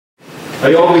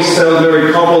I always tell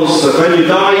married couples that when you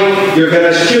die, you're going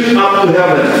to shoot up to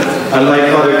heaven.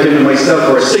 Unlike Father Tim and myself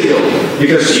who are single.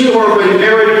 Because you who are already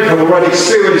married have already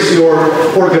experienced your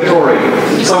purgatory.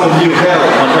 Some of you hell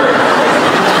on earth.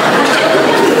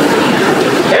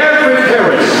 Every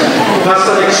parent has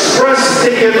an express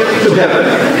ticket to heaven.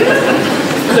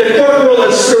 The corporal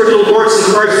and spiritual works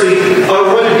of mercy are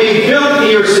already being built in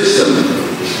your system.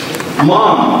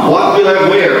 Mom, what will I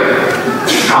wear?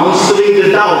 Counseling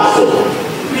the doubtful.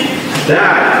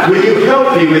 Dad, will you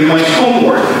help me with my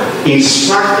homework?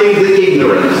 Instructing the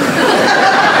ignorant.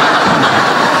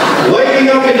 Waking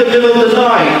up in the middle of the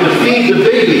night to feed the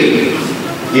baby.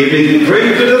 Giving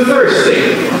drink to the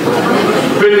thirsty.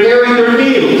 Preparing their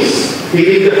meals.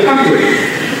 Feeding the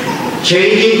hungry.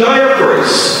 Changing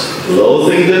diapers.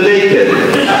 Clothing the naked.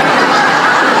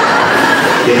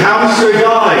 The hamster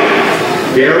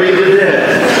died. Burying the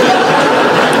dead.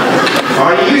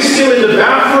 Are you still in the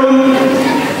bathroom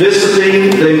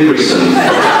visiting the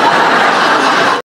imprisoned?